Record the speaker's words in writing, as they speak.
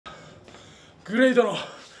グレートの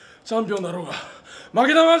チャンピオンだろうが負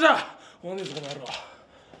けたままじゃ本日この野郎。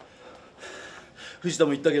藤田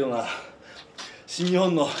も言ったけどな、新日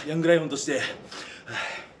本のヤングライオンとして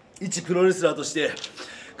一プロレスラーとして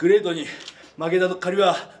グレートに負けた借り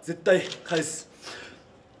は絶対返す。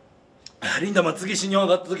リンダマン次新日本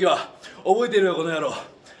上がった時は覚えてるよこの野郎。よ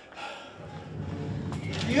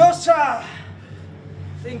っしゃ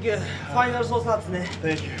ー Thank you ファイナルソースハーツね。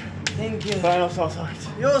 Thank you Thank you ファイナルソースハー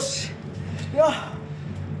ツ。よしよ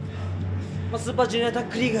っ、スーパージュニアタ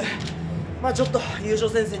ッグリーグ、ちょっと優勝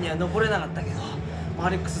戦線には残れなかったけど、ア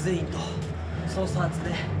レックス・ゼインとソースハーツ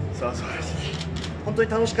でソースハーツ本当に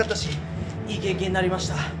楽しかったしいい経験になりまし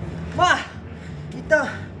た。一旦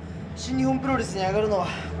新日本プロレスに上がるのは、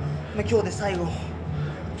今日で最後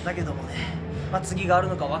だけどもね、次がある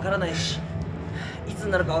のかわからないしいつ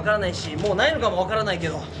になるかわからないしもうないのかもわからないけ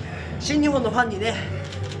ど、新日本のファンにね、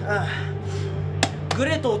グ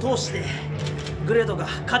レートを通してグレートが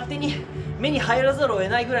勝手に目に入らざるを得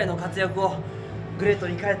ないぐらいの活躍をグレート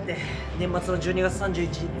に帰って年末の12月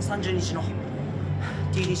30日の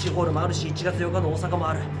TDC ホールもあるし1月8日の大阪も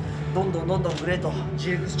ある。どんどんグレート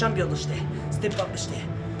GLEAT チャンピオンとしてステップアップして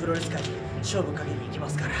プロレス界に勝負かけに行きま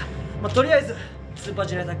すから、とりあえずスーパー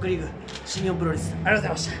ジュニアタッグリーグ新日本プロレスありがとうござ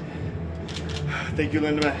いました。 Thank you,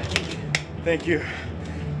 LINDAMAN. Thank you.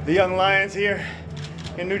 The young lions here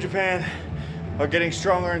in New Japan are getting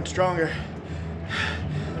stronger and stronger.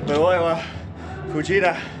 But Oiwa,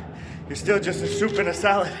 Fujita, you're still just a soup and a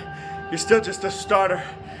salad. You're still just a starter.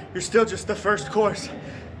 You're still just the first course.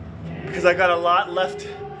 Because I got a lot left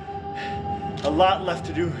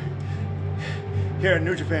to do here in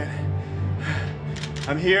New Japan.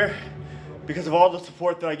 I'm here because of all the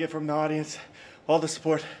support that I get from the audience, all the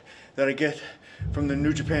support that I get from the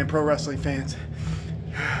New Japan Pro Wrestling fans.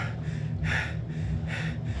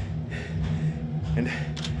 And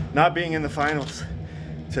not being in the finals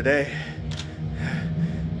today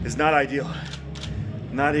is not ideal,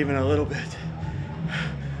 not even a little bit.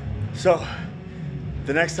 So,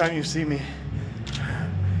 the next time you see me,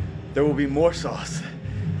 there will be more sauce,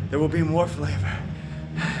 there will be more flavor,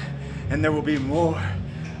 and there will be more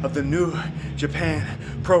of the New Japan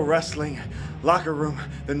Pro Wrestling locker room,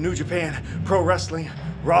 the New Japan Pro Wrestling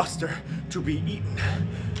roster to be eaten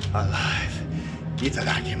alive.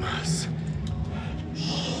 Itadakimasu.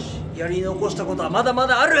 やり残したことはまだま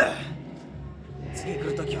だある。次来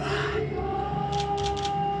る時は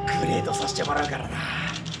グレートさせてもらうからな。